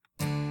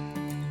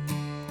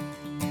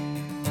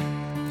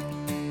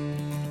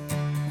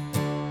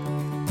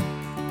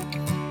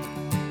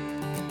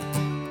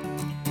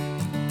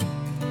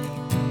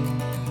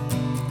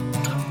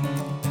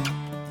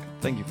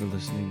for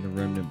listening to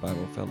Remnant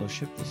Bible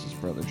Fellowship. This is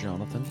Brother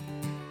Jonathan.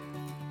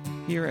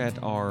 Here at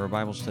our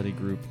Bible study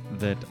group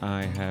that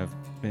I have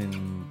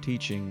been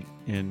teaching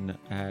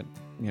out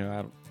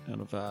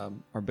of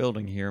our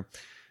building here,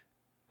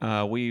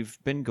 we've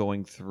been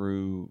going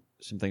through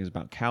some things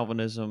about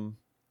Calvinism,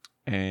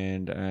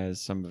 and as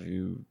some of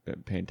you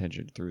pay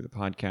attention through the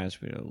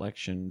podcast, we had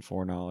election,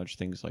 foreknowledge,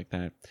 things like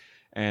that.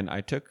 And I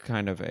took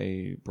kind of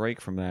a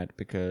break from that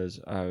because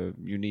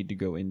you need to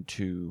go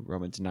into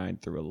Romans 9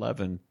 through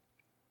 11.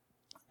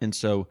 And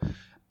so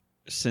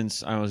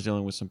since I was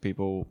dealing with some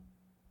people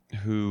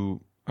who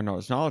are not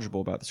as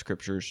knowledgeable about the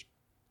scriptures,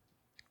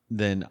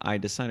 then I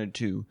decided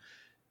to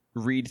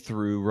read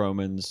through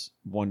Romans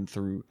 1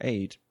 through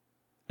 8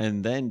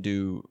 and then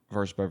do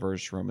verse by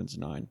verse Romans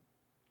 9.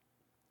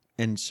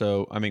 And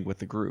so, with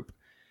the group.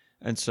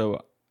 And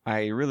so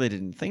I really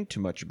didn't think too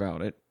much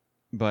about it,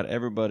 but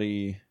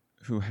everybody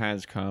who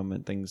has come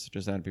and things such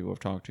as that people have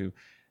talked to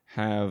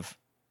have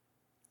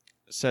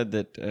said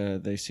that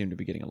they seem to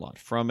be getting a lot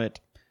from it.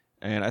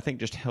 And I think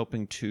just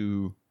helping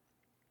to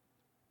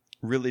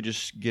really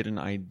just get an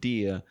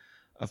idea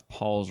of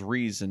Paul's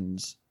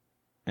reasons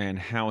and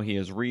how he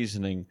is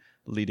reasoning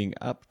leading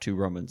up to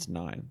Romans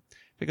 9.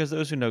 Because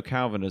those who know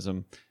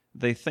Calvinism,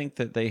 they think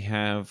that they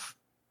have,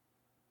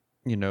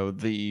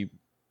 the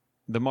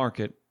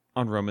market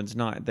on Romans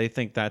 9. They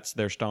think that's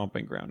their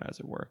stomping ground, as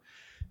it were.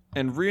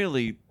 And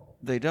really,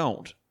 they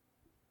don't.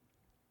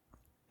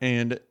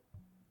 And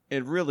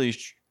it really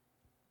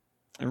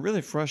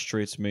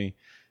frustrates me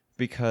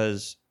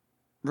because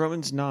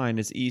Romans 9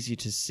 is easy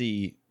to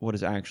see what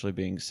is actually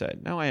being said.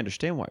 Now, I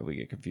understand why we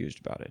get confused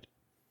about it.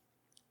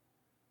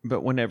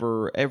 But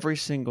whenever every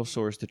single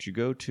source that you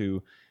go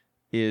to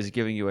is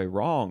giving you a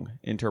wrong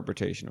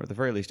interpretation, or at the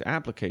very least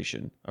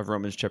application, of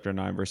Romans chapter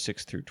 9, verse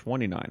 6 through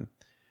 29,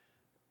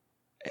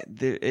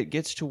 it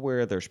gets to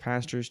where there's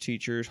pastors,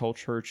 teachers, whole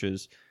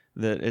churches,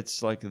 that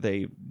it's like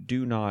they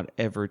do not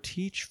ever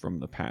teach from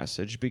the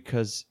passage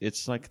because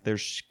it's like they're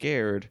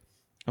scared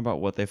about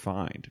what they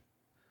find.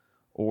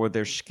 Or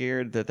they're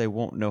scared that they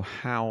won't know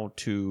how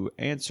to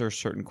answer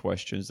certain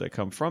questions that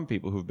come from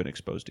people who've been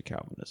exposed to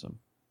Calvinism.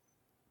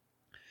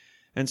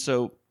 And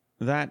so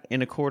that,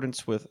 in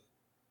accordance with,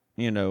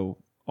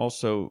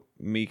 also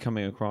me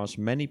coming across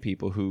many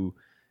people who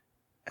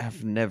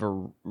have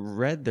never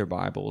read their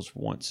Bibles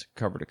once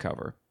cover to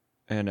cover,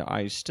 and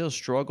I still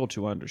struggle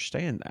to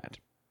understand that.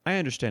 I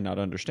understand not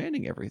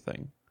understanding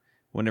everything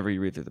whenever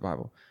you read through the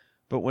Bible,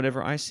 but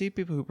whenever I see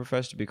people who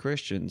profess to be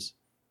Christians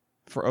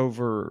for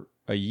over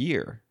a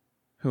year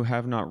who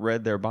have not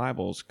read their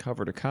Bibles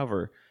cover to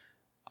cover,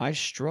 I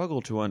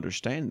struggle to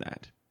understand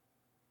that.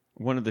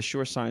 One of the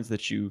sure signs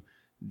that you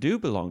do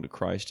belong to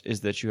Christ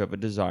is that you have a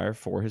desire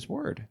for His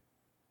Word.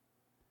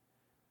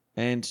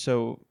 And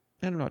so,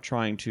 and I'm not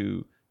trying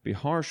to be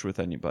harsh with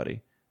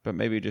anybody, but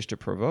maybe just to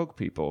provoke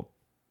people,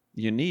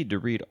 you need to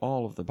read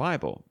all of the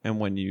Bible. And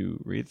when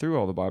you read through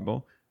all the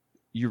Bible,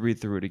 you read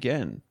through it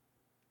again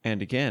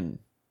and again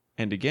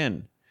and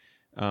again.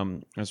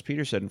 As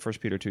Peter said in 1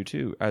 Peter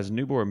 2:2, as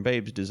newborn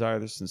babes desire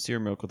the sincere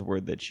milk of the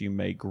word that you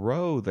may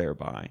grow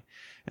thereby.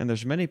 And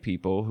there's many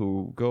people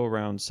who go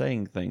around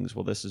saying things,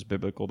 well, this is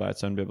biblical,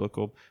 that's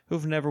unbiblical,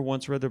 who've never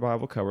once read their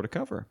Bible cover to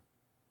cover.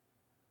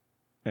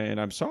 And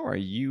I'm sorry,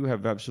 you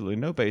have absolutely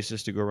no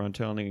basis to go around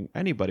telling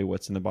anybody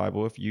what's in the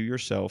Bible if you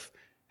yourself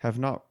have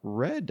not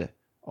read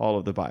all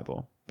of the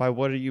Bible. By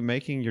what are you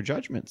making your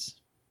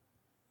judgments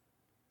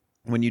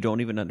when you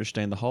don't even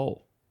understand the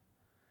whole?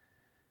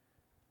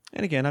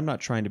 And again, I'm not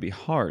trying to be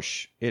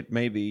harsh. It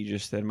may be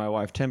just that my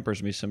wife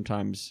tempers me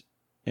sometimes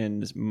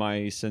in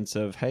my sense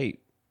of,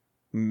 hey,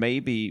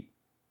 maybe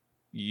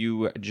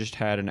you just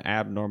had an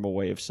abnormal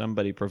way of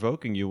somebody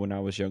provoking you when I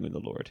was young in the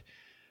Lord.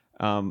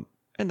 And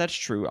that's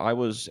true. I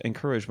was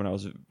encouraged when I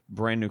was a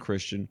brand new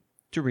Christian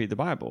to read the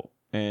Bible.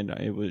 And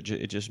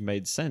it just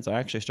made sense. I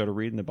actually started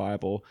reading the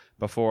Bible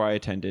before I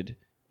attended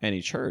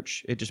any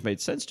church. It just made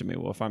sense to me.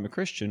 Well, if I'm a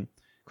Christian,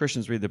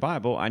 Christians read the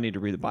Bible, I need to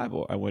read the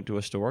Bible. I went to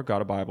a store,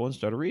 got a Bible, and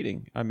started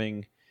reading.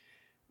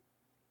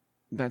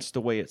 That's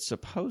the way it's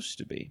supposed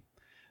to be.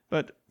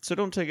 But, so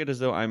don't take it as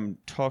though I'm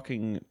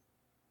talking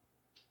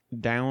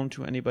down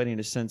to anybody in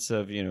a sense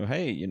of,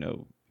 hey,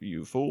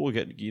 you fool,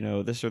 get,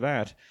 this or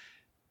that.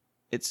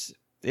 It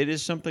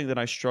is something that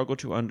I struggle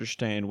to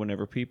understand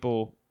whenever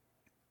people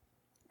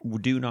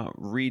do not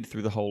read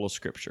through the whole of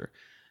Scripture.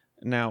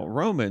 Now,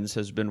 Romans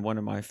has been one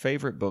of my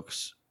favorite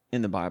books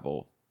in the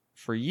Bible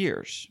for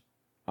years.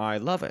 I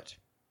love it.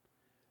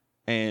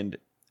 And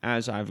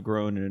as I've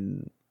grown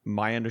in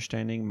my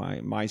understanding,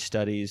 my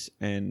studies,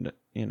 and,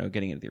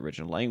 getting into the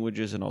original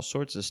languages and all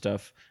sorts of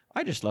stuff,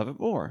 I just love it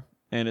more.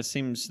 And it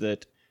seems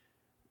that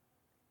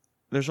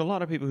there's a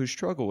lot of people who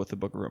struggle with the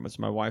book of Romans.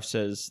 My wife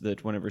says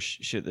that whenever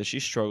she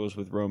struggles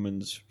with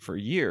Romans for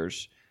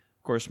years.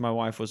 Of course, my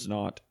wife was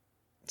not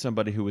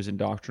somebody who was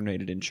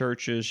indoctrinated in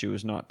churches. She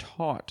was not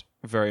taught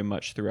very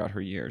much throughout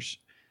her years.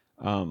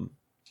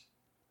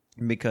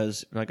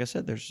 Because, like I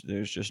said,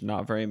 there's just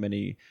not very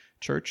many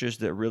churches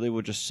that really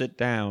would just sit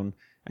down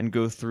and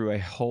go through a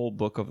whole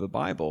book of the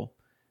Bible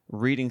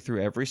reading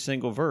through every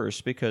single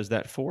verse, because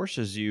that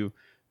forces you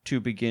to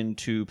begin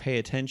to pay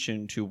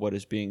attention to what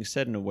is being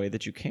said in a way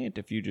that you can't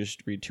if you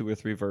just read 2 or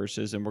 3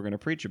 verses and we're going to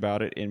preach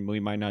about it, and we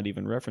might not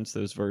even reference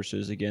those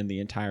verses again the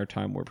entire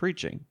time we're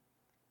preaching.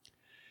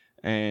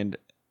 And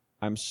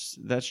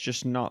that's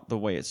just not the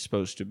way it's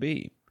supposed to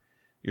be.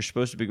 You're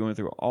supposed to be going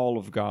through all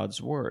of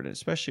God's Word,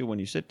 especially when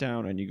you sit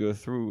down and you go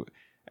through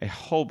a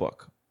whole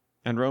book.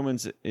 And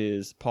Romans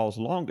is Paul's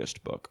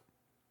longest book.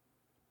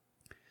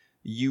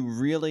 You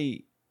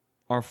really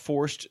are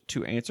forced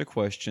to answer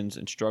questions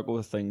and struggle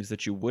with things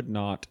that you would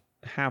not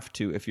have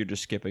to if you're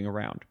just skipping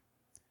around.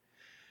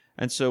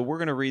 And so we're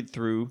going to read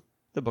through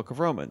the book of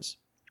Romans.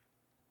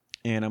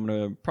 And I'm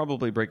going to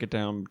probably break it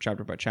down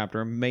chapter by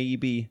chapter,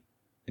 maybe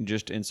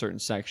just in certain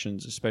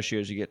sections, especially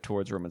as you get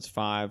towards Romans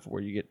 5,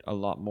 where you get a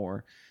lot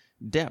more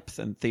depth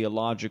and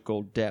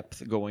theological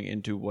depth going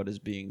into what is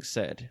being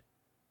said.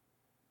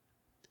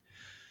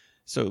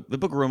 So the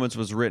book of Romans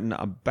was written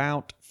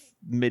about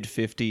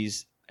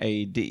mid-50s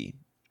AD,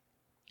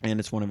 and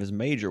it's one of his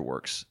major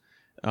works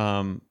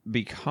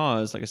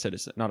because, like I said,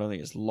 it's not only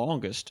his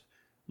longest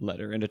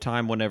letter, in a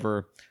time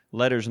whenever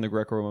letters in the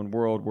Greco-Roman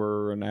world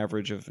were an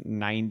average of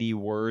 90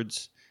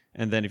 words,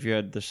 and then if you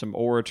had some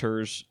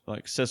orators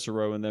like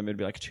Cicero in them, it'd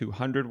be like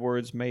 200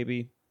 words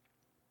maybe.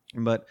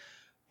 But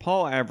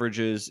Paul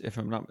averages, if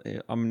I'm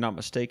not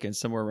mistaken,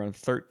 somewhere around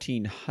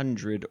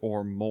 1,300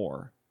 or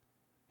more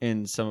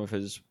in some of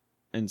his.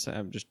 And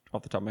I'm just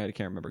off the top of my head, I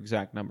can't remember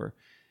exact number.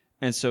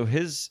 And so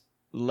his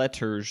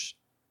letters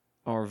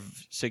are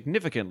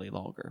significantly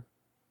longer,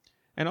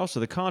 and also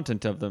the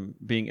content of them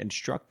being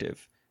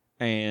instructive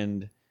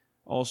and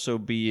also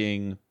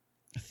being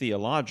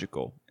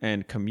theological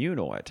and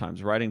communal at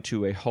times, writing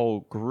to a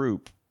whole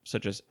group,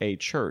 such as a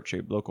church,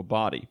 a local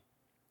body.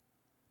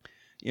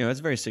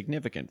 It's very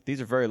significant.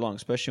 These are very long,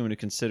 especially when you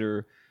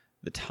consider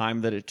the time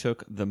that it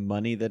took, the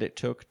money that it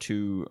took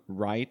to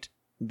write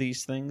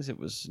these things.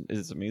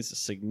 It's a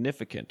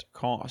significant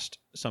cost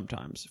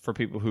sometimes for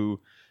people who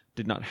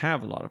did not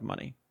have a lot of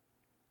money,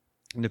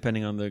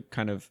 depending on the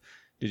kind of,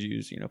 did you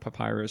use,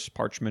 papyrus,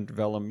 parchment,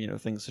 vellum,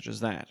 things such as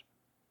that.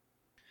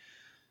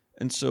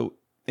 And so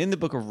in the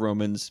book of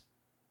Romans,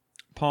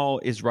 Paul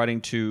is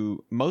writing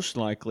to most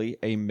likely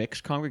a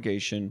mixed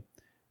congregation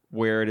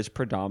where it is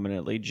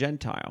predominantly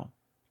Gentile.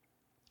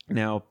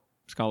 Now,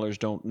 scholars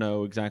don't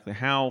know exactly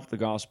how the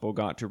gospel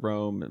got to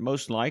Rome.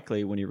 Most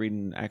likely, when you read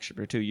in Acts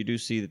chapter 2, you do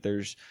see that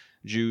there's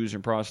Jews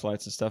and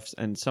proselytes and stuff,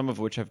 and some of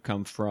which have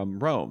come from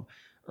Rome.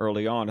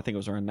 Early on, I think it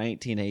was around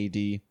 19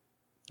 AD,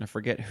 I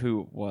forget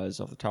who it was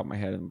off the top of my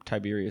head,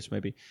 Tiberius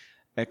maybe,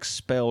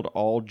 expelled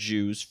all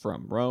Jews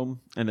from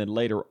Rome. And then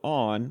later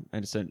on,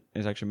 and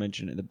it's actually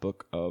mentioned in the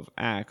book of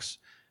Acts,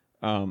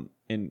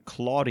 and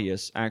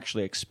Claudius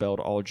actually expelled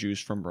all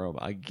Jews from Rome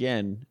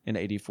again in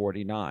AD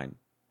 49.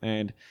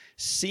 And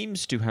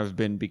seems to have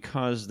been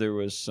because there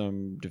was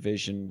some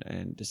division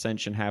and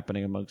dissension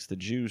happening amongst the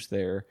Jews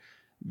there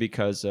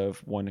because of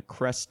one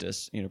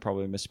Chrestus,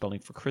 probably a misspelling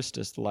for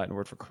Christus, the Latin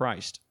word for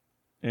Christ.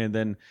 And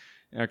then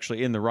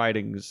actually in the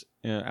writings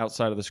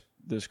outside of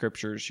the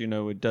scriptures,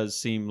 it does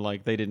seem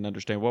like they didn't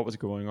understand what was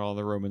going on in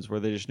the Romans, where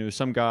they just knew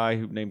some guy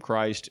who named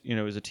Christ,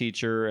 is a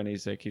teacher, and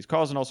he's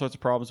causing all sorts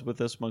of problems with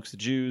us amongst the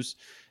Jews,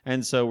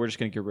 and so we're just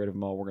going to get rid of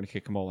them all. We're going to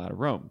kick them all out of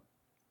Rome.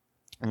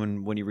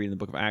 When you read in the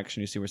book of Acts,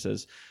 you see where it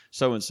says,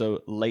 so-and-so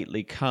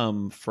lately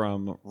come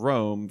from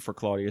Rome, for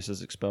Claudius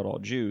has expelled all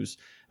Jews.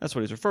 That's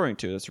what he's referring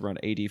to. That's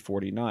around AD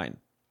 49.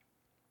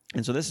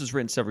 And so this is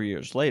written several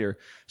years later.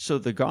 So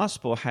the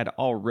gospel had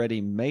already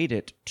made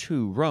it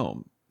to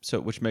Rome,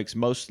 which makes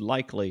most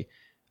likely,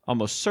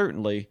 almost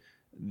certainly,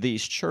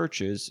 these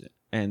churches,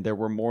 and there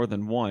were more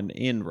than one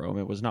in Rome.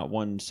 It was not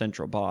one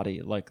central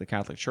body like the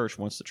Catholic Church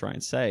wants to try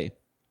and say.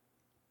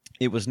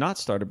 It was not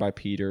started by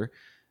Peter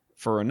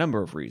for a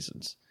number of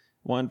reasons.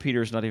 One,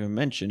 Peter is not even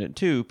mentioned, and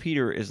two,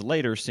 Peter is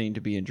later seen to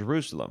be in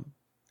Jerusalem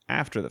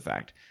after the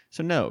fact.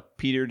 So no,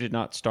 Peter did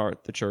not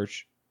start the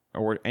church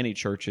or any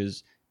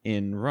churches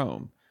in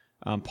Rome.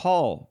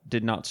 Paul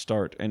did not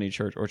start any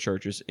church or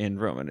churches in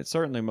Rome, and it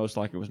certainly most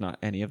likely was not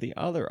any of the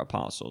other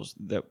apostles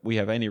that we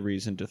have any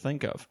reason to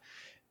think of.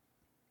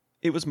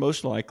 It was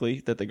most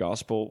likely that the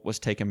gospel was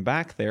taken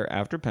back there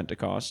after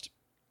Pentecost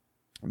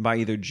by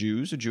either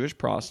Jews or Jewish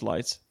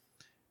proselytes,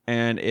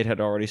 and it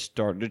had already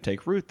started to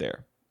take root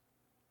there.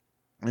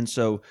 And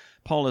so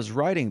Paul is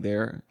writing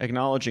there,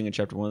 acknowledging in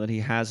chapter 1 that he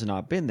has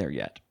not been there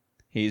yet.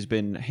 He's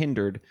been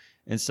hindered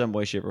in some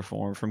way, shape, or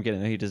form from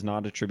getting there. He does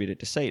not attribute it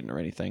to Satan or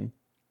anything.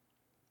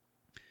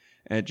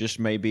 And it just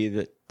may be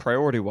that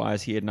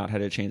priority-wise, he had not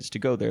had a chance to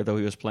go there, though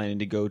he was planning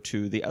to go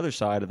to the other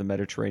side of the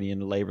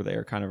Mediterranean and labor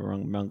there, kind of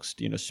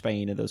amongst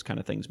Spain and those kind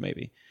of things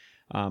maybe.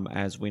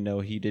 As we know,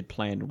 he did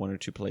plan one or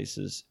two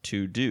places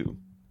to do.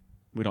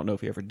 We don't know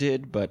if he ever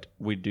did, but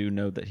we do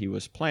know that he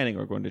was planning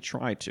or going to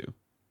try to.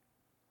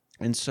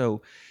 And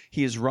so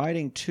he is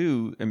writing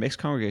to a mixed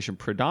congregation,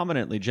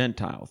 predominantly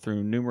Gentile,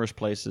 through numerous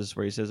places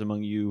where he says,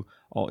 among you,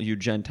 all you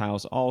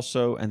Gentiles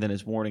also. And then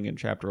his warning in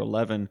chapter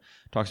 11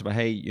 talks about,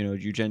 hey,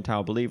 you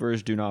Gentile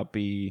believers, do not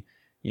be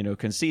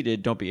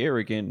conceited, don't be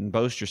arrogant and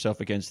boast yourself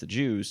against the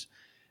Jews.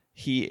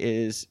 He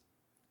is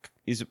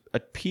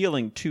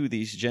appealing to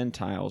these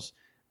Gentiles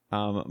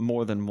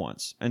more than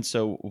once. And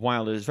so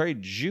while it is very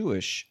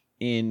Jewish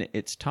in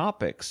its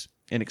topics,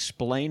 in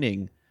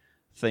explaining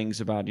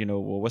things about,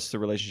 what's the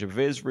relationship of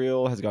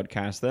Israel? Has God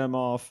cast them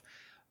off?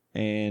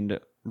 And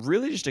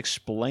really just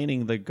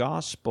explaining the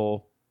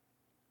gospel,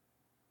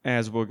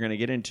 as we're going to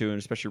get into, and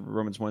especially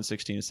Romans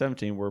 1:16 and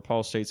 17, where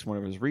Paul states one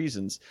of his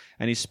reasons.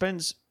 And he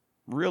spends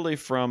really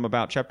from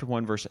about chapter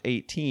 1, verse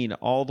 18,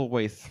 all the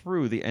way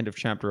through the end of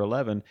chapter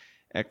 11,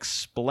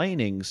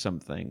 explaining some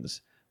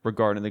things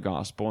regarding the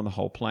gospel and the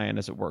whole plan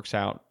as it works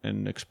out,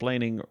 and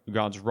explaining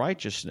God's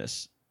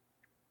righteousness.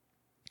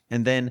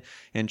 And then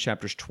in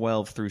chapters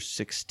 12 through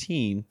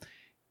 16,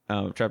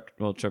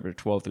 chapter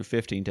 12 through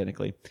 15,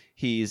 technically,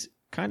 he's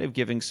kind of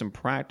giving some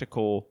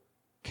practical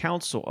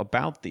counsel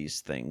about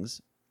these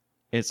things.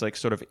 It's like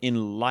sort of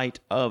in light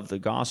of the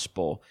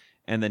gospel,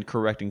 and then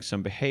correcting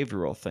some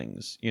behavioral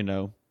things,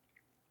 And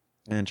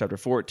in chapter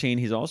 14,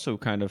 he's also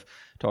kind of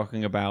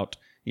talking about,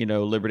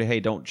 liberty. Hey,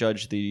 don't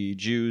judge the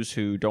Jews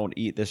who don't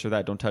eat this or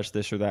that, don't touch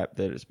this or that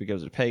it's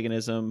because of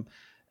paganism.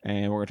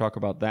 And we're going to talk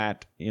about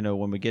that,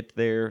 when we get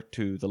there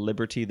to the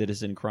liberty that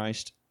is in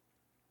Christ.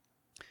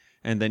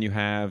 And then you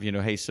have,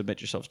 hey,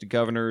 submit yourselves to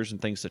governors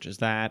and things such as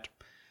that.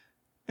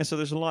 And so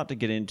there's a lot to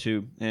get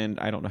into, and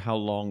I don't know how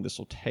long this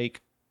will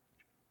take.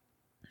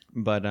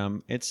 But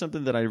it's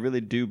something that I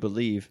really do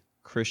believe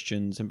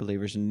Christians and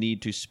believers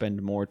need to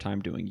spend more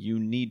time doing. You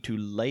need to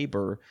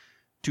labor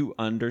to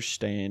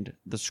understand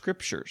the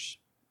Scriptures,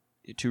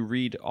 to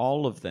read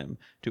all of them,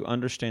 to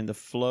understand the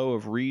flow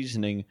of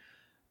reasoning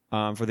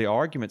for the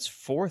arguments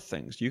for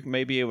things. You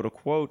may be able to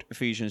quote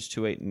Ephesians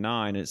 2:8 and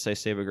 9, and it says,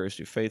 "Save by grace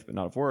through faith, but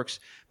not of works."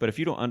 But if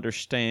you don't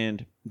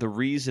understand the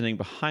reasoning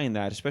behind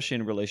that, especially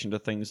in relation to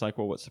things like,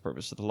 well, what's the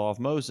purpose of the law of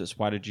Moses?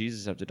 Why did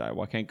Jesus have to die?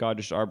 Why can't God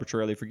just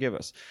arbitrarily forgive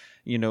us?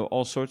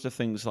 All sorts of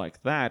things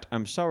like that.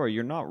 I'm sorry,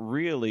 you don't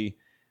really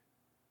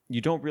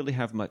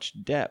have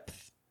much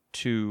depth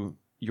to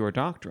your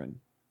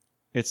doctrine.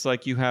 It's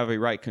like you have a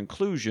right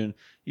conclusion,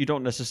 you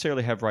don't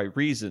necessarily have right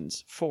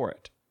reasons for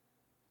it.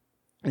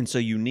 And so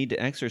you need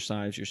to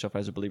exercise yourself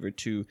as a believer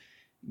to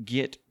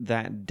get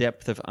that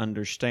depth of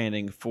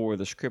understanding for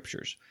the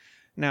Scriptures.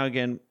 Now,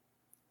 again,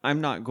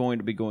 I'm not going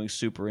to be going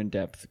super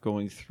in-depth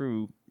going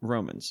through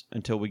Romans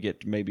until we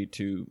get maybe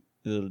to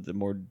the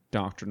more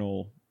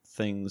doctrinal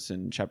things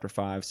in chapter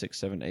 5, 6,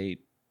 7,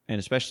 8, and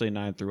especially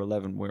 9 through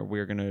 11, where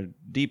we're going to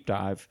deep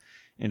dive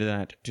into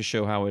that to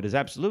show how it is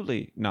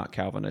absolutely not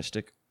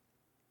Calvinistic.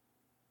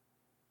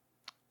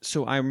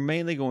 So I'm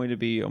mainly going to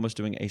be almost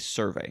doing a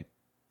survey.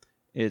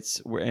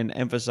 And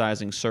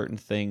emphasizing certain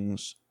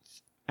things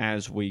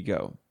as we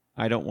go.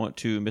 I don't want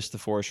to miss the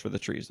forest for the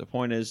trees. The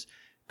point is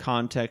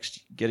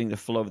context, getting the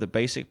flow of the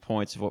basic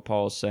points of what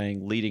Paul is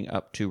saying leading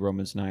up to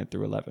Romans 9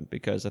 through 11,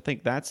 because I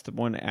think that's the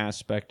one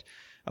aspect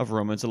of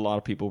Romans a lot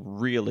of people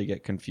really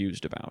get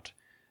confused about,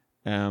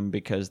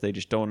 because they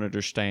just don't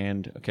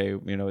understand. Okay,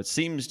 it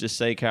seems to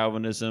say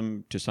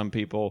Calvinism to some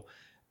people,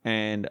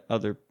 and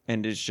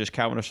it's just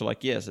Calvinists are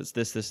like, yes, it's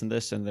this, this, and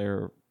this, and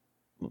they're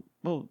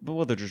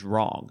they're just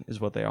wrong, is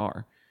what they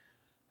are.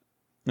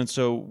 And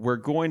so we're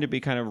going to be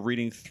kind of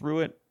reading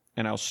through it,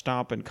 and I'll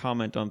stop and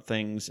comment on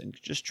things and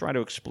just try to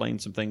explain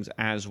some things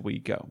as we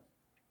go.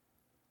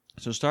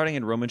 So starting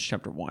in Romans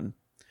chapter 1,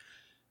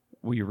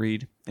 we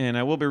read, and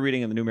I will be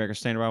reading in the New American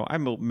Standard Bible. I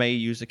may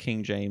use the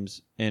King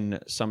James in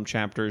some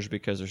chapters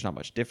because there's not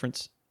much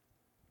difference.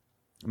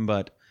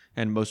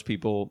 And most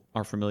people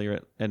are familiar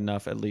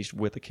enough, at least,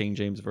 with the King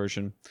James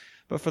Version.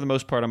 But for the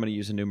most part, I'm going to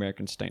use the New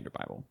American Standard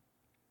Bible.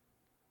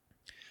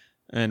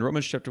 In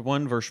Romans chapter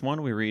 1, verse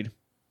 1, we read,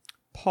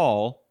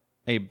 "Paul,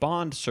 a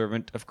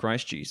bondservant of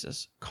Christ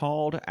Jesus,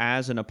 called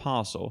as an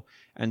apostle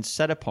and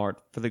set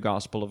apart for the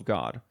gospel of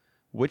God,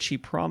 which he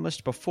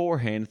promised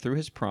beforehand through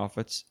his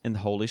prophets in the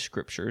Holy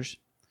Scriptures,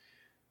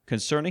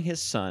 concerning his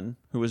Son,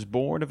 who was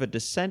born of a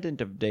descendant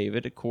of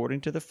David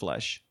according to the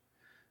flesh,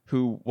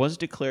 who was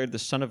declared the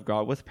Son of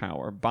God with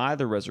power by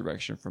the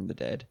resurrection from the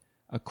dead,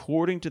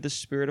 according to the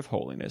Spirit of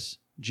holiness,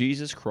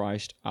 Jesus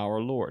Christ our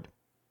Lord,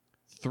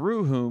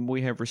 through whom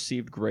we have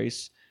received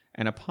grace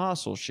and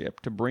apostleship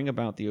to bring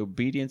about the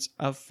obedience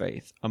of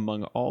faith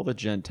among all the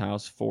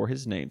Gentiles for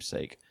his name's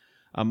sake,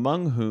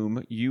 among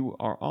whom you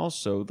are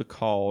also the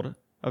called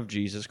of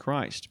Jesus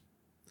Christ.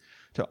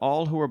 To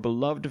all who are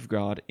beloved of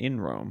God in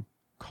Rome,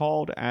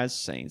 called as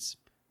saints,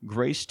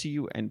 grace to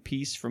you and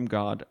peace from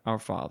God our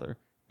Father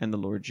and the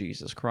Lord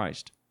Jesus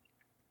Christ."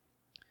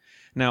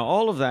 Now,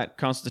 all of that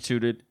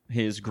constituted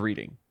his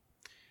greeting.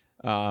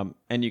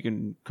 And you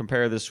can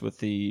compare this with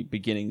the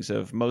beginnings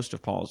of most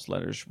of Paul's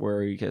letters,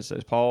 where he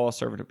says, "Paul, a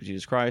servant of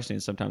Jesus Christ,"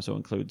 and sometimes he'll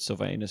include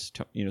Silvanus,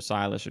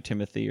 Silas, or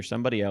Timothy, or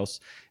somebody else,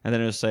 and then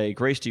it'll say,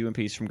 "Grace to you and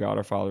peace from God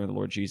our Father and the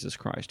Lord Jesus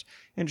Christ."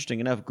 Interesting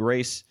enough,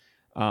 grace,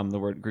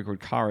 the Greek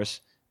word charis,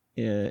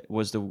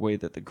 was the way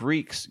that the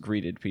Greeks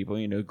greeted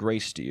people,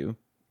 grace to you,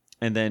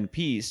 and then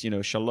peace,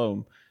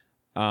 shalom,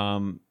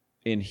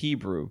 in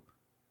Hebrew.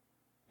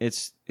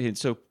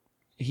 So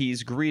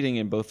he's greeting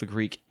in both the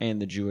Greek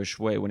and the Jewish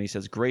way when he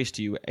says grace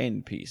to you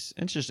and peace.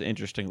 And it's just an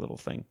interesting little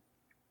thing.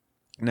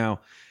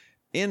 Now,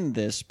 in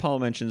this, Paul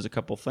mentions a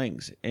couple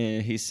things.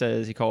 And he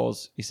says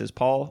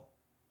Paul,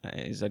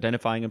 he's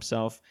identifying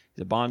himself.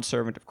 He's a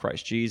bondservant of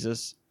Christ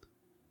Jesus.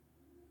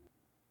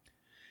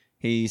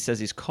 He says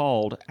he's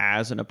called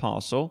as an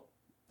apostle,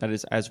 that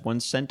is, as one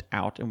sent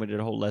out. And we did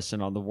a whole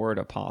lesson on the word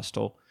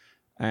apostle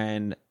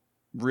and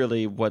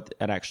really what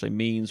it actually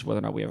means, whether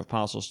or not we have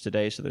apostles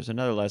today. So there's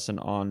another lesson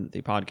on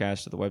the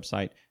podcast or the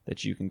website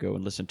that you can go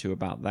and listen to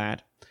about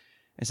that.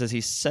 It says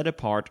he's set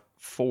apart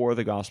for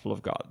the gospel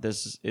of God.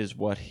 This is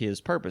what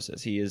his purpose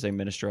is. He is a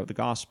minister of the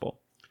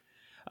gospel.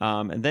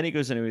 And then he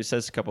goes in and he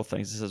says a couple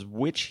things. He says,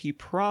 which he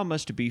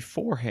promised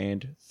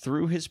beforehand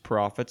through his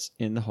prophets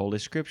in the Holy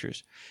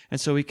Scriptures.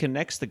 And so he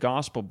connects the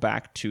gospel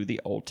back to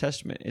the Old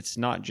Testament. It's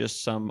not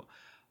just some,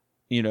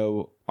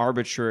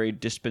 arbitrary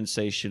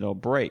dispensational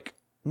break.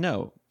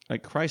 No,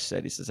 like Christ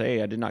said, he says,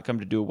 hey, I did not come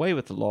to do away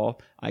with the law.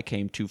 I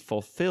came to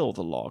fulfill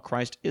the law.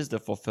 Christ is the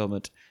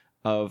fulfillment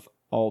of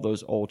all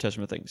those Old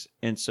Testament things.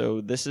 And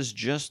so this is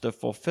just the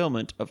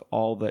fulfillment of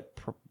all that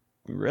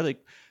really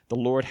the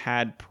Lord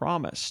had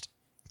promised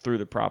through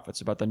the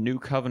prophets about the new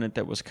covenant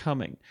that was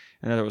coming.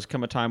 And there was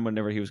come a time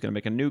whenever he was going to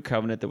make a new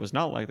covenant that was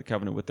not like the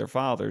covenant with their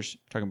fathers,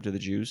 talking to the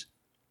Jews,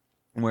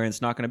 where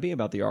it's not going to be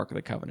about the Ark of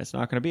the Covenant. It's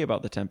not going to be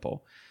about the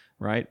temple,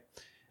 right?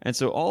 And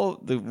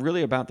so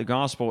really about the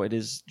gospel,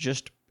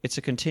 it's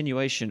a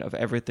continuation of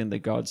everything that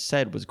God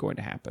said was going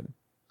to happen.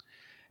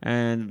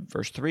 And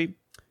verse 3,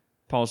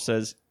 Paul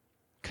says,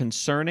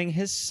 concerning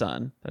his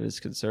son, that is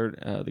concerned,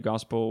 the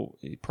gospel,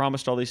 he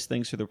promised all these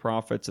things through the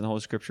prophets and the Holy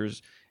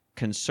Scriptures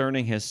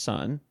concerning his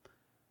son,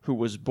 who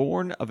was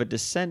born of a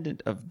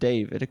descendant of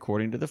David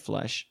according to the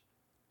flesh.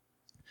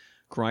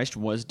 Christ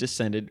was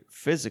descended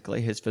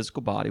physically, his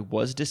physical body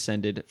was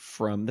descended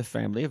from the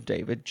family of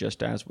David,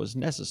 just as was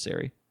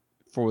necessary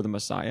for the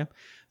Messiah,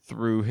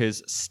 through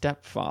his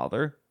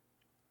stepfather,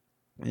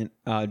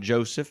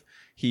 Joseph.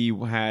 He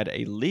had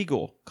a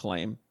legal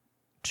claim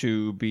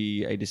to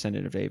be a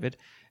descendant of David,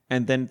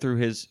 and then through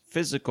his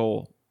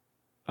physical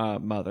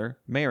mother,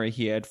 Mary,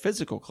 he had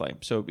physical claim.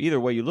 So either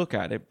way you look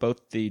at it,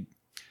 both the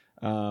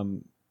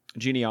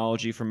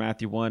genealogy from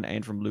Matthew 1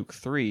 and from Luke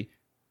 3,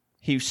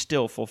 he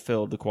still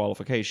fulfilled the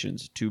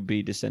qualifications to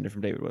be descended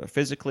from David, whether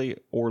physically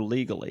or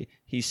legally.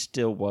 He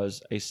still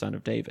was a son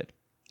of David,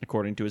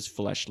 according to his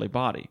fleshly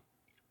body.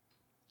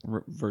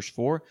 Verse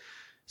 4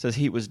 says,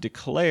 he was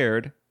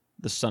declared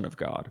the Son of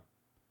God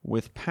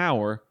with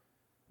power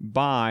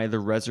by the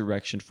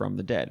resurrection from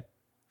the dead.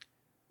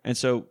 And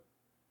so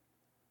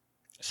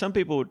some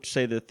people would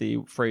say that the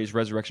phrase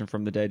resurrection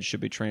from the dead should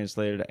be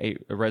translated a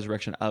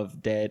resurrection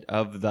of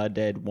the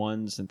dead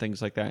ones and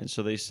things like that. And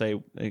so they say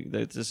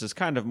that this is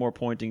kind of more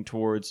pointing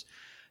towards,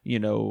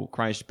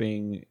 Christ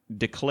being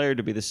declared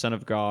to be the Son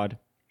of God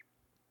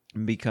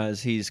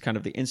because he's kind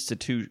of the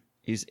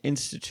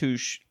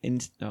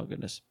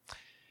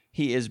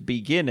he is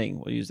beginning,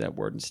 we'll use that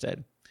word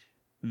instead,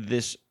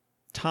 this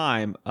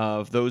time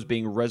of those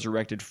being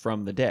resurrected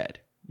from the dead.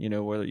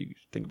 Whether you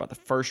think about the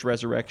first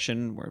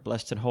resurrection, where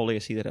blessed and holy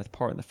is he that hath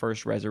part in the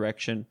first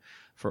resurrection,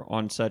 for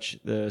on such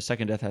the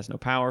second death has no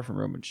power,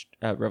 from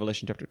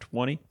Revelation chapter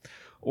 20.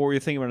 Or you're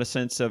thinking about a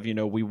sense of,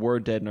 we were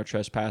dead in our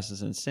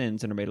trespasses and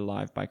sins and are made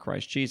alive by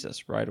Christ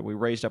Jesus, right? Or we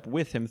raised up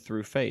with him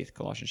through faith,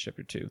 Colossians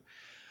chapter 2.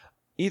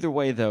 Either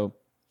way, though,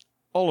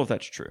 all of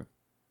that's true.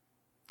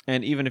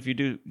 And even if you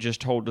do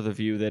just hold to the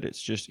view that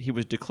it's just he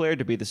was declared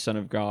to be the Son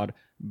of God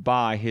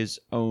by his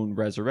own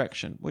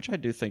resurrection, which I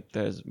do think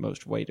that has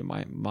most weight in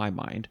my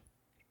mind,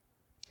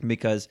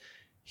 because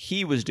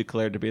he was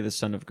declared to be the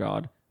Son of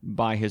God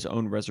by his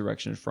own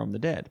resurrection from the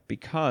dead,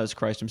 because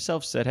Christ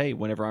himself said, hey,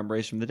 whenever I'm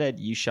raised from the dead,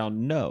 ye shall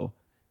know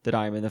that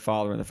I am in the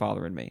Father and the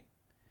Father in me.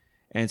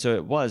 And so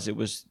it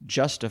was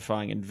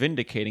justifying and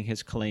vindicating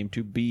his claim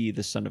to be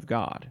the Son of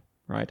God,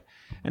 right?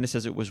 And it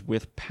says it was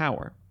with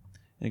power.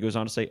 And it goes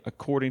on to say,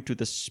 according to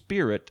the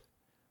Spirit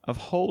of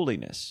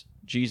holiness,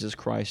 Jesus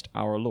Christ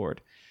our Lord.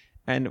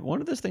 And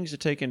one of the things to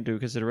take into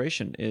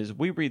consideration is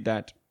we read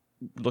that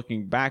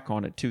looking back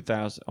on it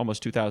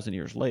almost 2,000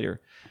 years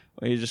later.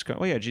 You just go,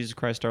 oh yeah, Jesus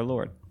Christ our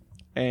Lord.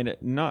 And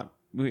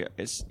you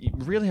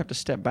really have to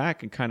step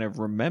back and kind of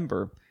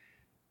remember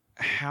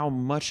how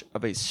much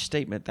of a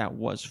statement that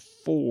was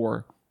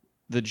for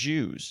the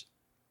Jews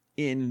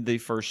in the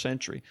first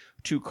century.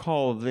 To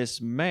call this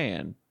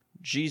man,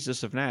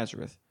 Jesus of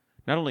Nazareth,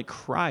 not only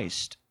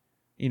Christ,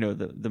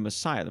 the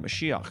Messiah, the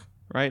Mashiach,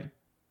 right?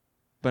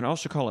 But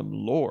also call him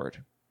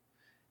Lord.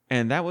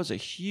 And that was a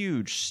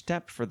huge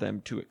step for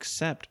them to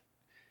accept,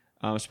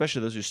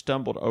 especially those who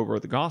stumbled over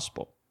the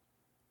gospel.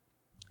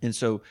 And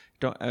so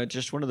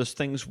just one of those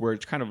things where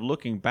it's kind of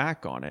looking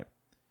back on it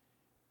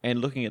and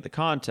looking at the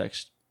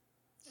context,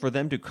 for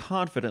them to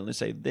confidently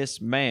say,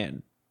 this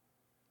man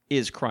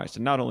is Christ.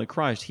 And not only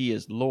Christ, he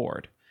is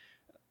Lord.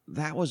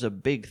 That was a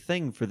big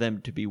thing for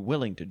them to be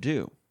willing to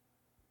do.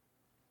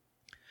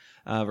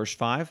 Verse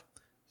 5,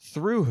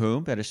 through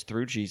whom, that is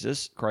through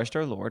Jesus Christ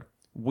our Lord,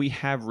 we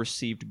have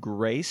received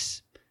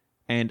grace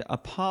and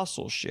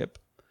apostleship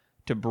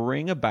to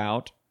bring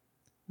about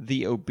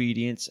the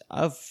obedience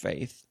of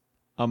faith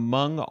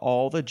among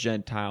all the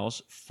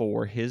Gentiles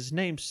for his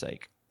name's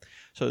sake.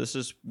 So this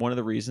is one of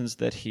the reasons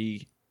that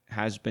he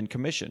has been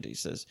commissioned. He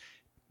says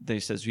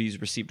he's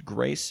received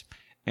grace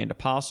and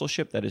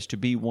apostleship, that is, to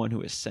be one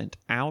who is sent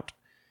out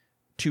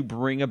to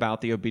bring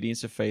about the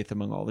obedience of faith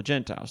among all the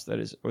Gentiles, that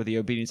is, or the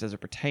obedience as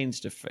it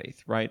pertains to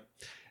faith, right?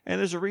 And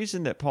there's a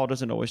reason that Paul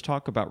doesn't always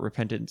talk about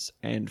repentance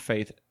and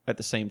faith at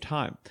the same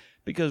time,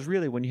 because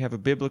really when you have a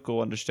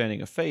biblical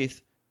understanding of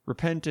faith,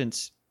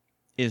 repentance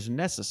is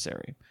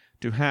necessary.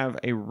 To have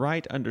a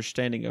right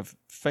understanding of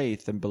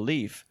faith and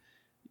belief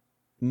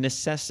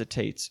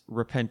necessitates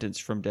repentance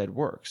from dead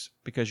works,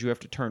 because you have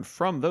to turn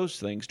from those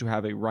things to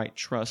have a right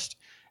trust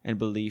and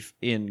belief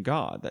in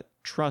God, that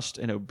trust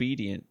and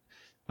obedient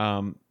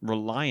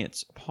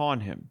reliance upon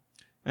him.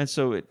 And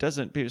so it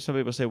doesn't, some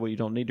people say, well, you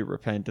don't need to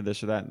repent and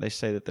this or that, and they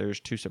say that there's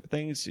two separate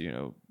things.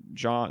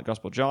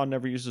 Gospel of John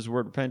never uses the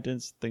word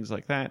repentance, things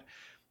like that.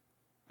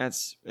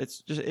 It's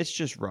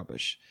just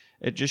rubbish.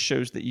 It just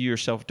shows that you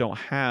yourself don't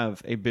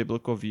have a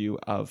biblical view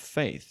of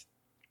faith,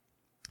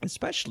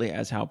 especially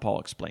as how Paul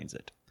explains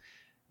it.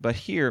 But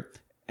here,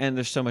 and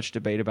there's so much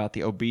debate about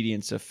the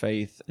obedience of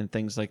faith and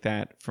things like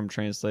that from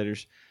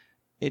translators,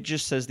 it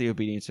just says the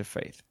obedience of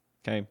faith.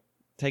 Okay?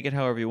 Take it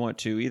however you want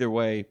to. Either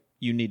way,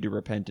 you need to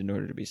repent in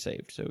order to be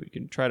saved. So you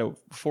can try to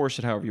force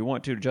it however you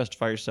want to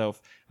justify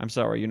yourself. I'm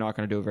sorry, you're not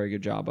going to do a very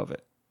good job of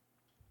it.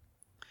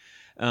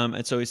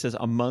 And so he says,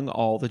 among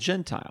all the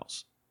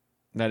Gentiles.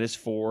 That is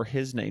for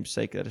his name's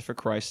sake. That is for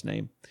Christ's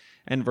name.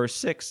 And verse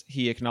 6,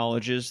 he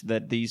acknowledges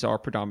that these are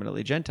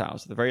predominantly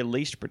Gentiles, at the very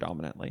least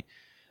predominantly.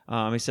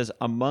 He says,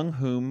 among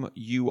whom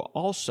you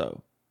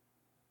also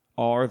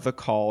are the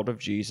called of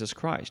Jesus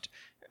Christ.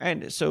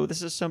 And so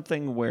this is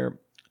something where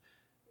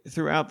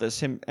throughout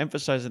this, him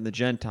emphasizing the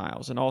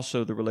Gentiles and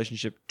also the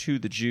relationship to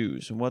the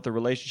Jews and what the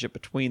relationship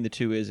between the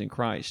two is in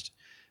Christ,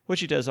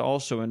 which he does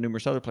also in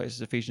numerous other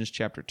places, Ephesians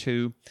chapter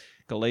 2,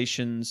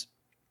 Galatians.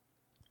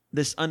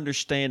 This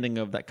understanding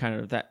of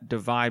that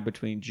divide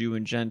between Jew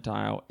and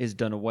Gentile is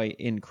done away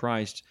in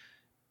Christ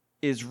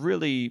is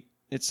really,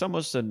 it's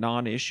almost a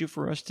non-issue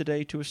for us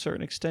today to a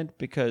certain extent,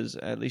 because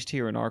at least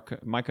here in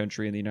my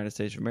country, in the United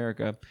States of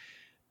America,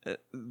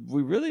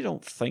 we really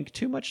don't think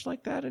too much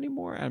like that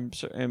anymore. And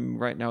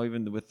right now,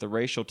 even with the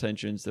racial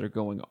tensions that are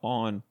going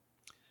on,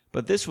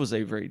 but this was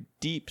a very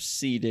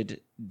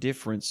deep-seated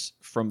difference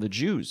from the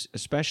Jews,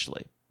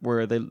 especially,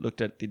 where they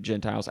looked at the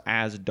Gentiles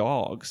as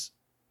dogs.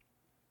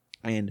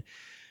 And,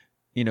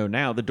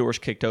 now the door's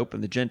kicked open,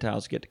 the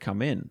Gentiles get to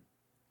come in,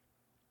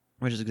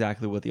 which is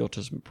exactly what the Old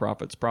Testament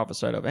prophets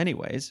prophesied of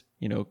anyways.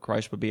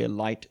 Christ would be a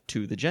light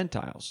to the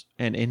Gentiles,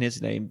 and in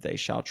his name they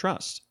shall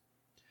trust.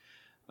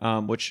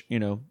 Which,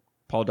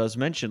 Paul does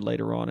mention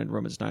later on in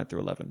Romans 9 through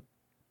 11.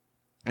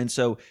 And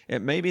so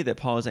it may be that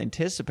Paul is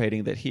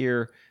anticipating that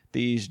here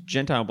these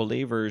Gentile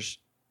believers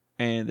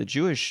and the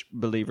Jewish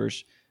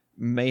believers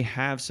may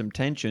have some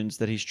tensions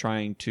that he's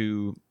trying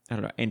to,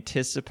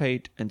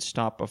 anticipate and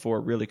stop before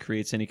it really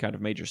creates any kind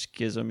of major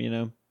schism,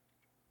 And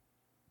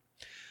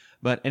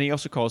he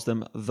also calls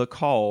them the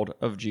called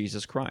of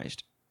Jesus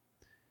Christ.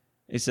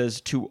 It says,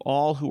 to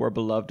all who are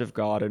beloved of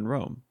God in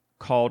Rome,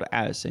 called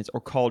as saints, or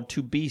called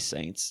to be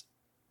saints.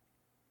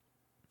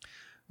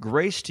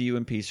 Grace to you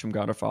and peace from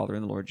God our Father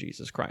and the Lord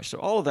Jesus Christ. So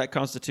all of that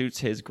constitutes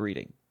his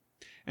greeting.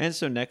 And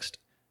so next,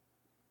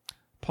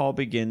 Paul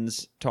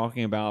begins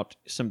talking about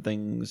some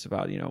things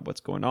about, what's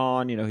going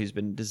on. He's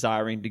been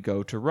desiring to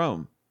go to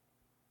Rome.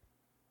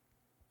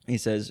 He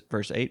says,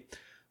 verse 8,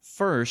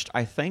 first,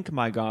 I thank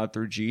my God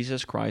through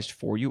Jesus Christ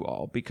for you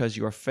all, because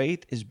your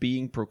faith is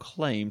being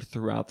proclaimed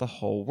throughout the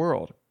whole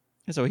world.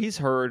 And so he's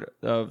heard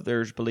of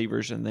there's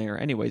believers in there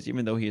anyways,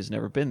 even though he has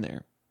never been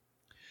there.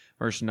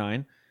 Verse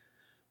 9,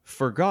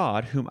 for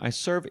God, whom I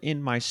serve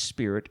in my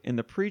spirit in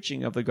the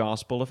preaching of the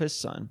gospel of his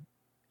Son,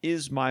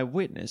 is my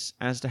witness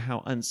as to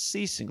how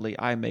unceasingly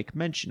I make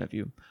mention of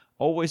you,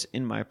 always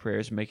in my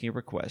prayers making a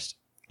request,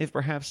 if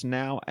perhaps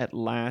now at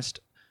last,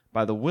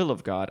 by the will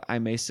of God, I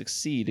may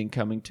succeed in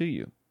coming to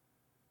you.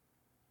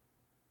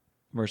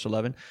 Verse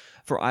 11,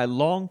 for I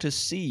long to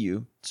see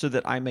you, so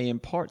that I may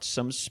impart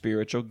some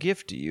spiritual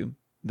gift to you,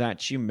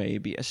 that you may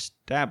be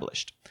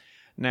established.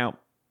 Now,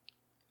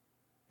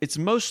 it's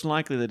most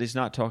likely that he's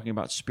not talking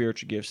about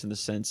spiritual gifts in the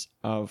sense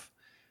of,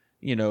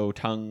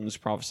 tongues,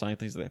 prophesying,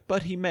 things like that,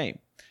 but he may.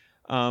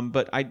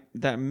 But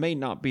that may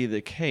not be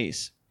the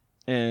case.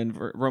 In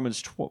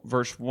Romans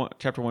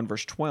chapter 1,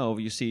 verse 12,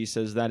 you see he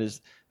says, that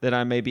is, that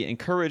I may be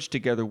encouraged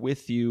together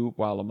with you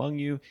while among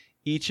you,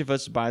 each of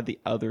us by the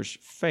other's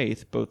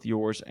faith, both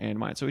yours and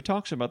mine. So he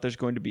talks about there's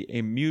going to be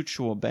a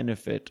mutual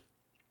benefit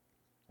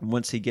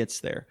once he gets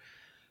there.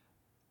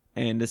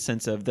 And the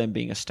sense of them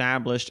being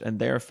established and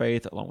their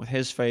faith along with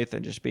his faith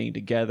and just being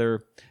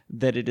together,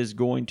 that it is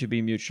going to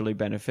be mutually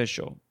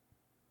beneficial.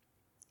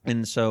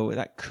 And so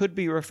that could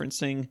be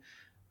referencing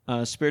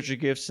spiritual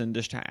gifts and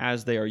just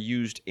as they are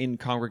used in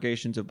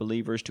congregations of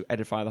believers to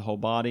edify the whole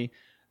body.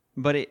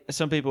 But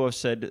some people have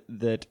said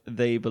that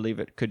they believe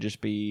it could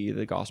just be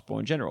the gospel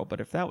in general. But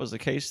if that was the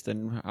case,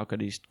 then how could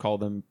he call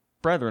them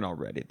brethren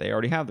already? They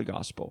already have the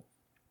gospel.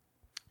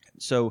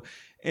 So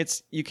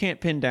you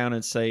can't pin down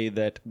and say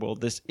that, well,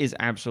 this is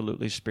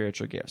absolutely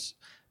spiritual gifts.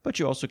 But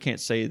you also can't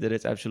say that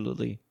it's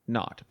absolutely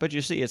not. But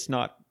you see, it's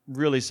not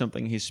really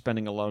something he's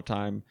spending a lot of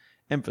time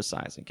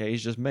emphasizing. Okay,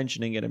 he's just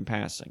mentioning it in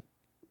passing.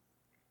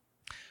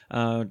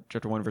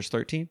 Chapter 1, verse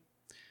 13.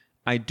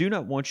 I do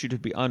not want you to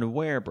be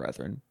unaware,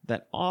 brethren,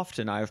 that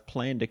often I have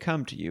planned to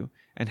come to you,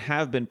 and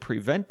have been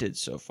prevented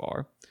so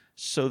far,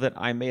 so that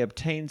I may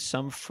obtain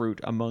some fruit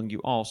among you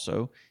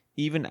also,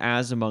 even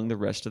as among the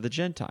rest of the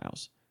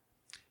Gentiles.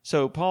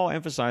 So Paul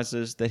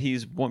emphasizes that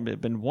he's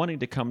been wanting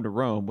to come to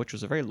Rome, which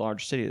was a very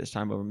large city at this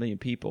time, over 1 million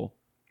people,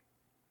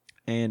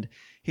 and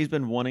he's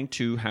been wanting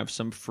to have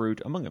some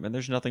fruit among them, and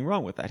there's nothing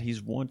wrong with that.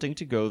 He's wanting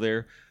to go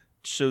there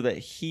so that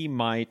he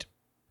might,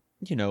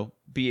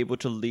 be able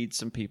to lead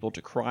some people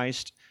to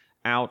Christ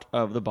out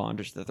of the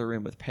bondage that they're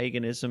in with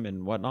paganism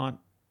and whatnot.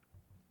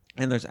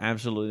 And there's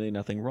absolutely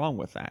nothing wrong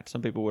with that.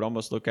 Some people would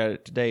almost look at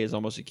it today as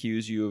almost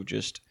accuse you of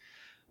just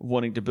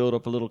wanting to build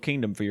up a little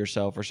kingdom for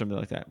yourself or something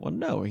like that. Well,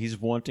 no, he's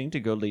wanting to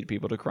go lead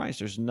people to Christ.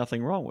 There's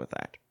nothing wrong with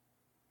that.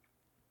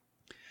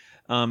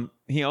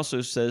 He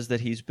also says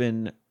that he's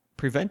been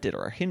prevented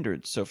or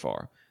hindered so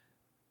far.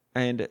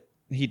 And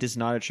he does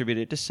not attribute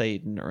it to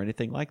Satan or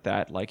anything like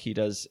that, like he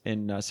does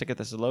in 2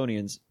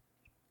 Thessalonians,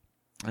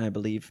 I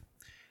believe,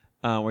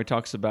 where he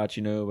talks about,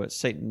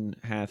 Satan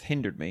hath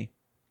hindered me.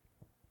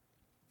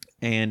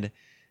 And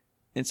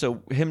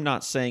so him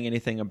not saying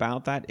anything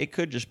about that, it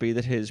could just be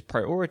that his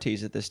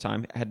priorities at this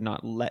time had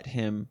not let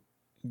him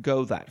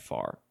go that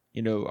far,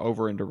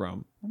 over into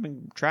Rome. I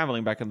mean,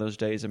 traveling back in those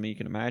days, you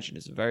can imagine,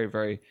 it's very,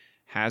 very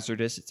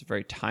hazardous. It's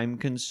very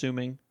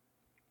time-consuming.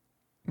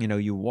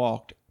 You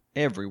walked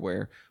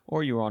everywhere,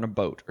 or you were on a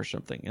boat or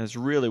something. And it's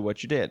really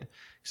what you did.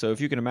 So if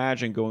you can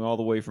imagine going all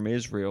the way from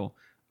Israel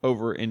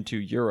over into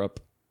Europe,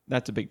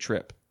 that's a big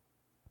trip.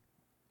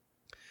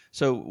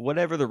 So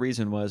whatever the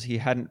reason was, he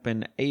hadn't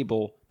been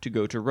able to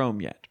go to Rome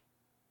yet.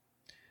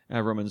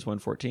 Romans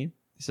 1:14,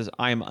 he says,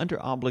 I am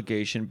under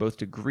obligation both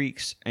to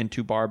Greeks and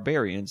to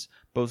barbarians,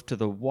 both to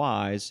the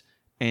wise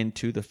and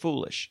to the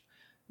foolish.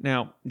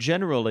 Now,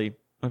 generally,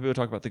 when people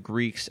talk about the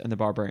Greeks and the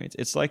barbarians,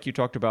 it's like you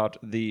talked about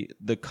the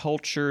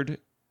cultured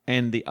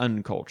and the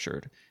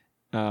uncultured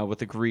with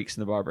the Greeks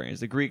and the barbarians.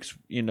 The Greeks,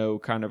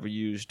 kind of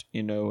used,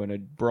 in a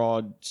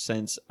broad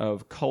sense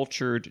of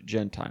cultured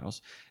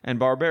Gentiles. And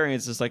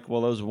barbarians is like,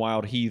 well, those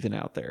wild heathen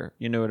out there.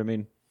 You know what I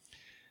mean?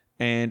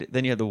 And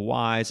then you have the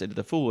wise and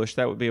the foolish.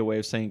 That would be a way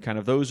of saying kind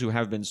of those who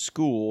have been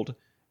schooled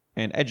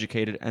and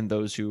educated and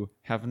those who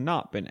have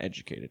not been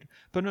educated.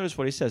 But notice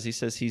what he says. He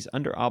says he's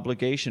under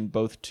obligation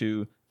both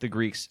to the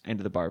Greeks and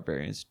to the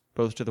barbarians,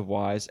 both to the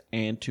wise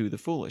and to the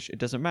foolish. It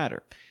doesn't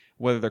matter.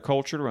 Whether they're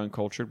cultured or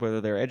uncultured,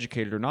 whether they're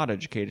educated or not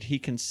educated, he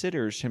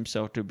considers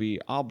himself to be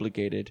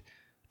obligated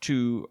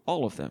to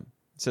all of them.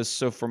 It says,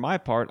 so for my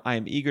part, I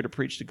am eager to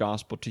preach the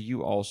gospel to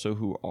you also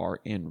who are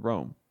in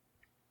Rome.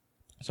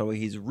 So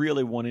he's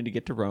really wanting to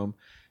get to Rome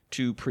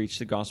to preach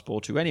the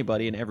gospel to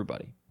anybody and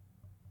everybody.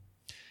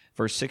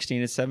 Verse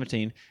 16 and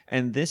 17,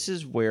 and this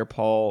is where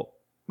Paul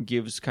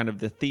gives kind of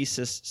the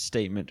thesis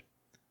statement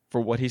for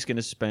what he's going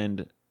to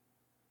spend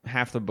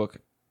half the book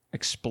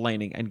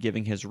explaining and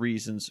giving his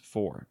reasons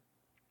for.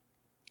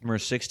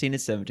 Verse 16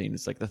 and 17,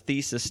 it's like the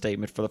thesis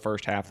statement for the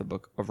first half of the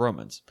book of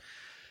Romans.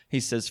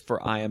 He says,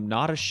 for I am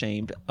not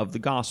ashamed of the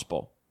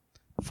gospel,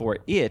 for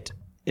it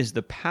is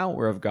the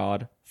power of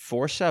God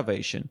for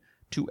salvation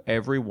to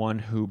everyone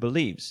who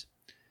believes,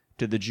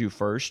 to the Jew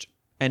first,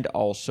 and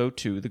also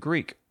to the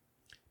Greek.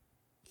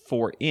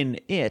 For in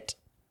it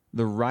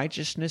the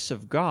righteousness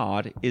of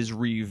God is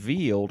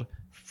revealed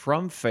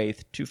from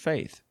faith to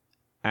faith,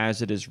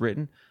 as it is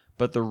written,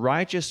 but the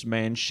righteous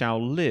man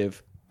shall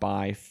live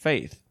by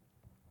faith.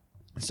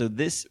 So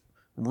this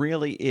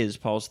really is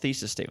Paul's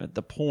thesis statement,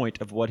 the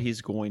point of what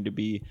he's going to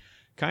be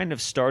kind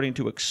of starting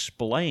to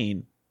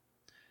explain,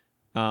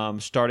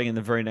 starting in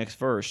the very next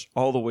verse,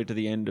 all the way to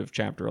the end of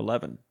chapter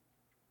 11.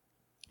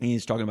 And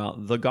he's talking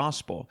about the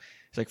gospel.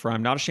 He's like, for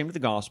I'm not ashamed of the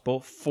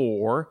gospel,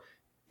 for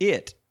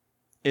it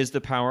is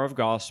the power of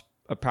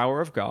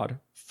God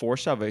for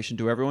salvation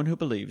to everyone who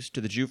believes,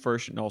 to the Jew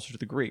first and also to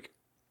the Greek.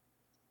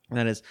 And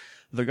that is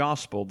the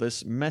gospel,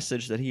 this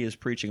message that he is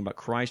preaching about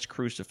Christ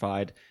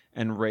crucified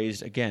and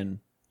raised again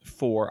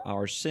for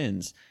our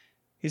sins.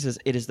 He says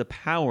it is the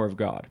power of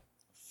God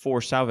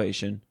for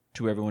salvation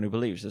to everyone who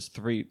believes. That's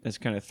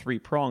kind of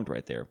three-pronged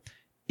right there.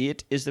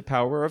 It is the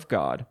power of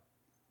God.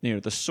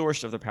 The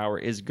source of the power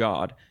is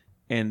God.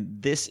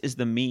 And this is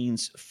the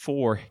means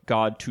for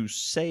God to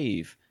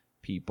save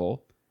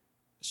people,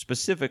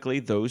 specifically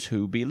those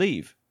who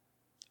believe.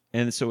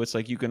 And so it's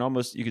like you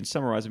can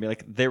summarize and be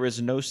like, there is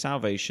no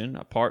salvation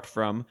apart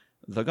from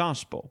the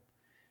gospel.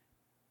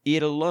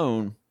 It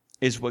alone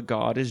is what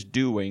God is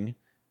doing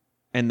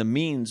and the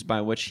means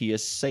by which he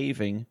is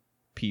saving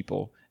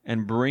people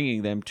and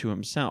bringing them to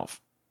himself.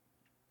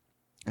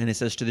 And it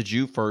says to the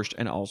Jew first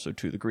and also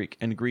to the Greek.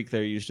 And Greek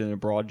there used in a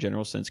broad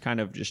general sense, kind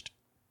of just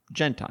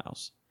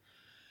Gentiles.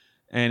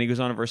 And he goes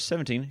on in verse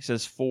 17, he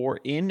says, for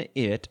in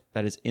it,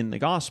 that is in the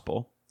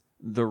gospel,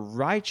 the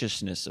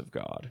righteousness of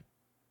God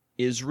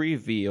is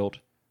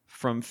revealed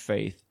from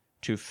faith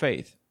to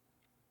faith.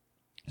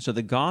 So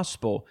the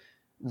gospel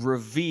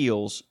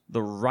reveals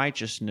the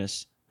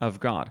righteousness of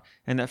God.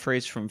 And that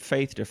phrase from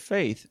faith to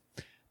faith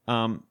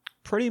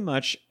pretty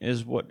much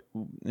is what,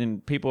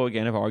 and people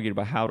again have argued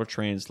about how to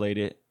translate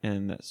it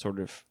and that sort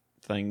of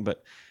thing,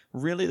 but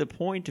really the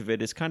point of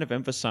it is kind of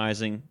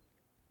emphasizing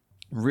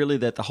really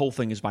that the whole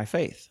thing is by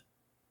faith.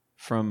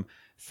 From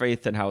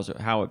faith and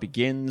how it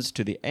begins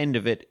to the end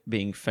of it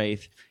being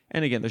faith.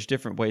 And again, there's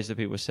different ways that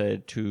people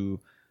said to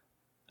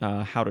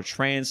how to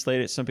translate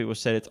it. Some people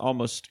said it's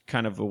almost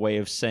kind of a way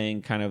of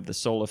saying kind of the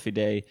sola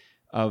fide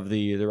of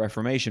the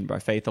Reformation, by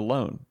faith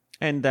alone,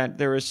 and that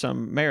there is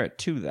some merit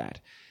to that.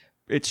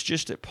 It's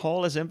just that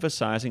Paul is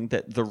emphasizing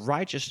that the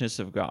righteousness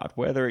of God,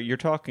 whether you're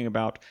talking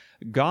about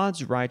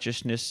God's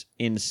righteousness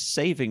in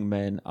saving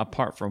men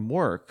apart from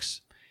works,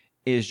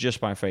 is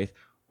just by faith,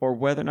 or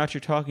whether or not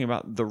you're talking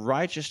about the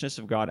righteousness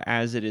of God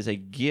as it is a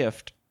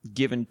gift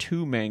given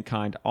to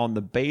mankind on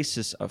the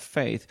basis of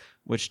faith,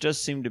 which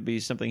does seem to be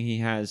something he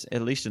has,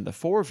 at least in the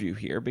foreview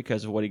here,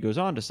 because of what he goes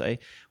on to say,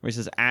 where he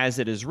says, as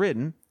it is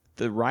written,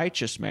 the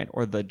righteous man,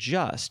 or the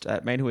just,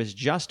 that man who is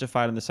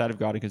justified in the sight of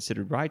God and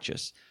considered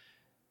righteous,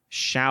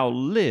 shall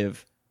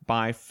live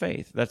by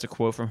faith. That's a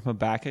quote from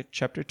Habakkuk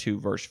chapter 2,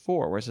 verse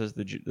 4, where it says,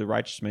 the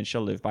righteous man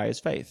shall live by his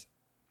faith.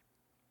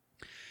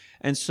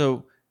 And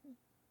so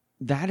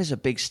that is a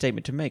big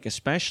statement to make,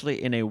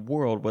 especially in a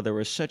world where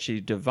there is such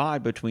a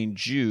divide between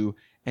Jew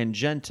and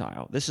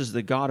Gentile. This is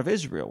the God of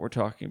Israel we're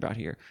talking about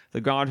here. The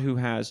God who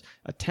has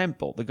a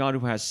temple, the God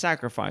who has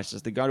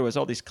sacrifices, the God who has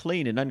all these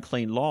clean and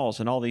unclean laws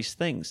and all these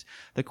things.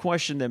 The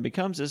question then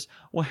becomes is,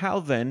 well, how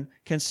then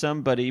can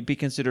somebody be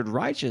considered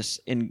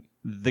righteous in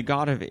the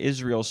God of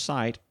Israel's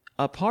sight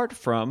apart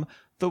from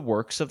the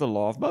works of the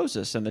law of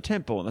Moses and the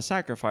temple and the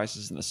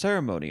sacrifices and the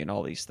ceremony and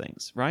all these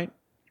things, right?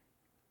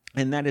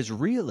 And that is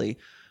really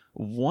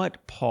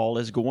what Paul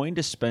is going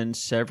to spend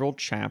several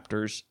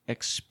chapters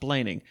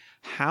explaining,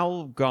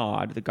 how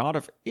God, the God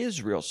of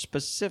Israel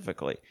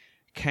specifically,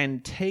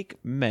 can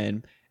take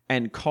men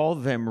and call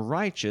them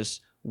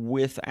righteous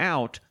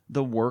without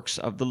the works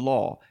of the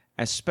law,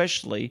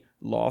 especially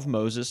law of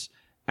Moses,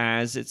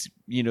 as it's,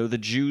 the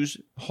Jews'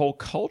 whole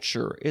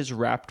culture is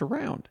wrapped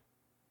around.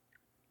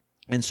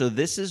 And so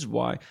this is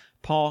why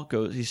Paul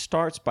he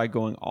starts by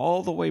going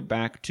all the way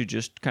back to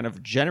just kind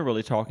of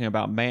generally talking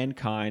about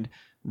mankind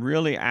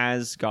really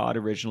as God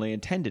originally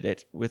intended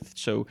it.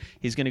 So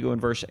he's going to go in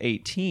verse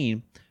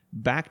 18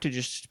 back to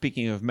just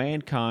speaking of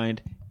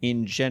mankind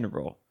in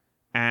general,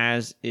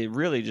 as it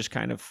really just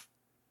kind of,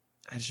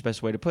 that's the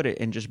best way to put it,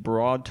 in just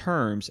broad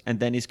terms. And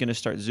then he's going to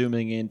start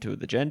zooming into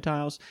the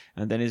Gentiles,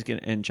 and then he's going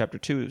to, in chapter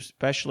 2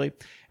 especially,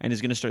 and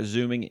he's going to start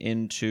zooming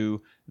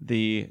into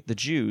the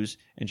Jews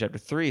in chapter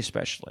 3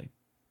 especially.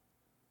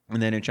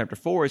 And then in chapter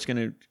 4, it's going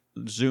to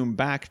zoom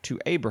back to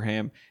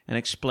Abraham and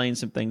explain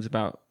some things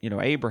about,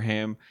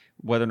 Abraham,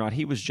 whether or not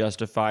he was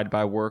justified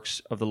by works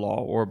of the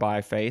law or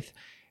by faith.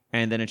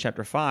 And then in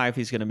chapter 5,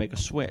 he's going to make a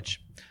switch.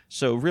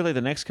 So really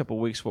the next couple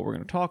of weeks, what we're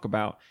going to talk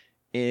about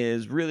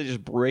is really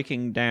just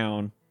breaking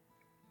down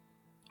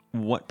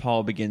what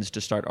Paul begins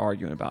to start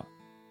arguing about.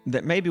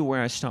 That may be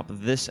where I stop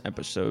this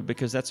episode,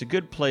 because that's a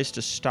good place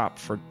to stop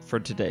for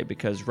today,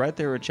 because right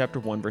there in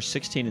chapter 1, verse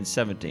 16 and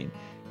 17,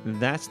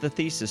 that's the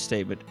thesis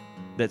statement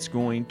that's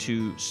going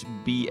to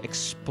be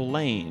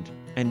explained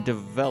and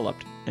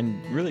developed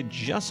and really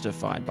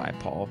justified by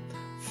Paul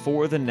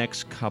for the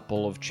next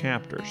couple of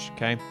chapters,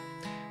 okay?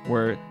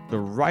 Where the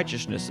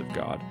righteousness of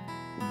God,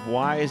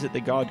 why is it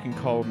that God can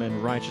call men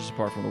righteous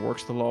apart from the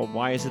works of the law?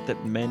 Why is it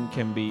that men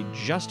can be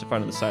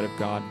justified in the sight of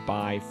God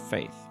by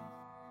faith?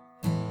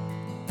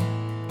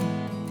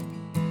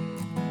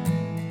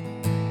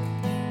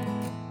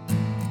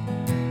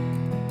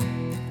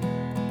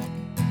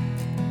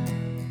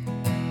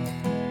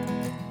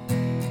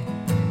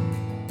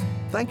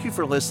 Thank you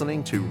for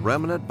listening to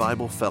Remnant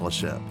Bible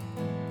Fellowship.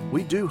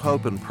 We do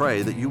hope and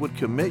pray that you would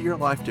commit your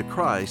life to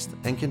Christ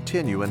and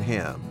continue in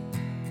Him.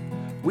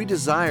 We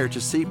desire to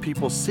see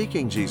people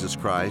seeking Jesus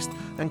Christ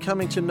and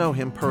coming to know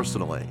Him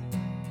personally.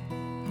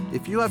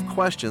 If you have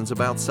questions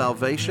about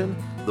salvation,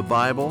 the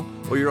Bible,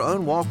 or your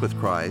own walk with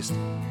Christ,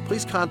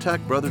 please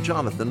contact Brother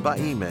Jonathan by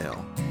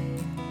email.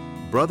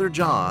 Brother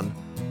John,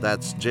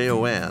 that's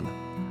Jon,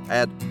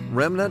 at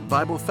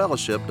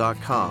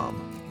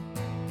remnantbiblefellowship.com.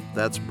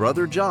 That's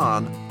Brother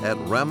John at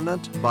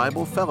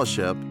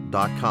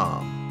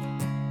remnantbiblefellowship.com.